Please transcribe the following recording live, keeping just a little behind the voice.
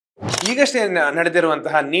ಈಗಷ್ಟೇ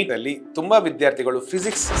ನಡೆದಿರುವಂತಹ ನೀಟ್ ಅಲ್ಲಿ ತುಂಬಾ ವಿದ್ಯಾರ್ಥಿಗಳು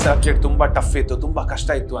ಫಿಸಿಕ್ಸ್ ಸಬ್ಜೆಕ್ಟ್ ತುಂಬಾ ಟಫ್ ಇತ್ತು, ತುಂಬಾ ಕಷ್ಟ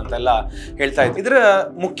ಇತ್ತು ಅಂತೆಲ್ಲ ಹೇಳ್ತಾ ಇದ್ರು. ಇದರ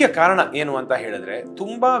ಮುಖ್ಯ ಕಾರಣ ಏನು ಅಂತ ಹೇಳಿದ್ರೆ,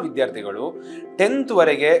 ತುಂಬಾ ವಿದ್ಯಾರ್ಥಿಗಳು 10th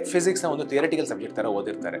ವರೆಗೆ ಫಿಸಿಕ್ಸ್ ನ ಒಂದು ಥಿಯರಿಟಿಕಲ್ ಸಬ್ಜೆಕ್ಟ್ ತರ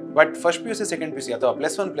ಓದಿರ್ತಾರೆ. But first PUC second PUC ಅಥವಾ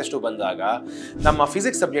 +1 +2 ಬಂದಾಗ ನಮ್ಮ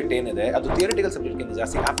ಫಿಸಿಕ್ಸ್ ಸಬ್ಜೆಕ್ಟ್ ಏನಿದೆ ಅದು ಥಿಯರಿಟಿಕಲ್ ಸಬ್ಜೆಕ್ಟ್ ಗಿಂತ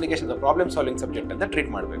ಜಾಸ್ತಿ ಅಪ್ಲಿಕೇಶನ್ ಪ್ರಾಬ್ಲಮ್ ಸಾಲ್ವಿಂಗ್ ಸಬ್ಜೆಕ್ಟ್ ಅಂತ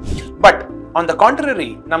ಟ್ರೀಟ್ ಮಾಡಬೇಕು. ಬಟ್ ಆನ್ ದ ಕಾಂಟ್ರರಿ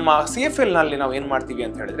ನಮ್ಮ CFAL ನಲ್ಲಿ ನಾವು ಏನ್ ಮಾಡ್ತೀವಿ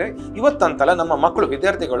ಅಂತ ಹೇಳಿದ್ರೆ, ಇವತ್ತಂತಲ್ಲ ನಮ್ಮ ಮಕ್ಕಳು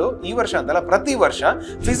ವಿದ್ಯಾರ್ಥಿಗಳು ಈ ವರ್ಷ ಅಂತಲ್ಲ ಪ್ರತಿ ವರ್ಷ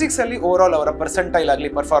ಫಿಸಿಕ್ಸ್ ಅಲ್ಲಿ ಓವರ್ ಆಲ್ ಅವರ ಪರ್ಸೆಂಟೈಲ್ ಆಗಲಿ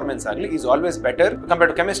ಪರ್ಫಾರ್ಮೆನ್ಸ್ ಆಗಲಿ is always better compare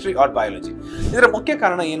to chemistry R biology. ಇದರ ಮುಖ್ಯ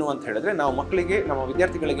ಕಾರಣ ಏನು ಅಂತ ಹೇಳಿದ್ರೆ, ನಾವು ಮಕ್ಕಳಿಗೆ ನಮ್ಮ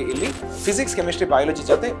ವಿದ್ಯಾರ್ಥಿಗಳಿಗೆ ಇಲ್ಲಿ ಫಿಸಿಕ್ಸ್ ಕೆಮಿಸ್ಟ್ರಿ ಬಯಾಲಜಿ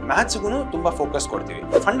ಜೊತೆ ಮ್ಯಾಥ್ಸ್ಗೂ ತುಂಬಾ ಫೋಕಸ್ ಕೊಡ್ತೀವಿ.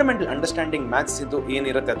 ಫಂಡಮೆಂಟಲ್ ಅಂಡರ್ಸ್ಟ್ಯಾಂಡಿಂಗ್ ಮ್ಯಾಥ್ಸ್ ಇದು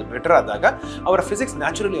ಏನಿರುತ್ತೆ ಅದು ಬೆಟರ್ ಆದಾಗ ಅವರ ಫಿಸಿಕ್ಸ್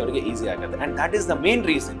ನ್ಯಾಚುರಲಿ ಅವರಿಗೆ ಈಸಿ ಆಗುತ್ತೆ. And that is the main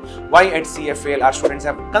reason why at CFAL our students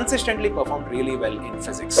have consistently performed really well in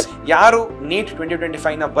physics. ಯಾರು NEET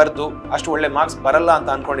 2025 ನ ಬರ್ದು ಅಷ್ಟು ಒಳ್ಳೆ ಮಾರ್ಕ್ಸ್ ಬರಲ್ಲ ಅಂತ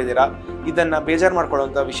ಅನ್ಕೊಂಡಿದ್ದೀರಾ, ಇದನ್ನ ಬೇಜಾರು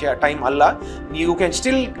ಮಾಡ್ಕೊಳ್ಳುವಂತ ವಿಷಯ ಟೈಮ್ ಅಲ್ಲ. You can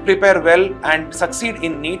still prepare well and succeed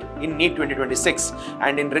in NEET 2026.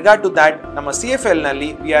 And in regard to that, ನಮ್ಮ CFAL ನಲ್ಲಿ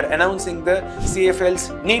we are announcing the CFAL's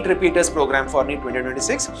NEET repeaters program for NEET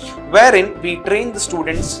 2026, wherein we train the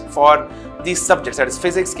students for these subjects, that is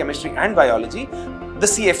physics, chemistry and biology, the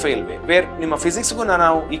CFAL way, where ನಿಮ್ಮ ಫಿಸಿಕ್ಸ್ಗೂ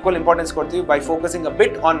ನಾವು equal importance ಕೊಡ್ತೀವಿ by focusing a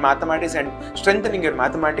bit on mathematics and strengthening your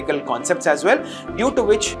mathematical concepts as well, due to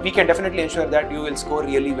which we can definitely ensure that you will score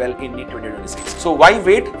really well in NEET 2026. So why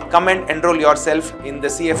wait? Come and enroll yourself in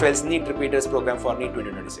the CFAL's NEET repeaters program for NEET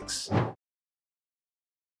 2026.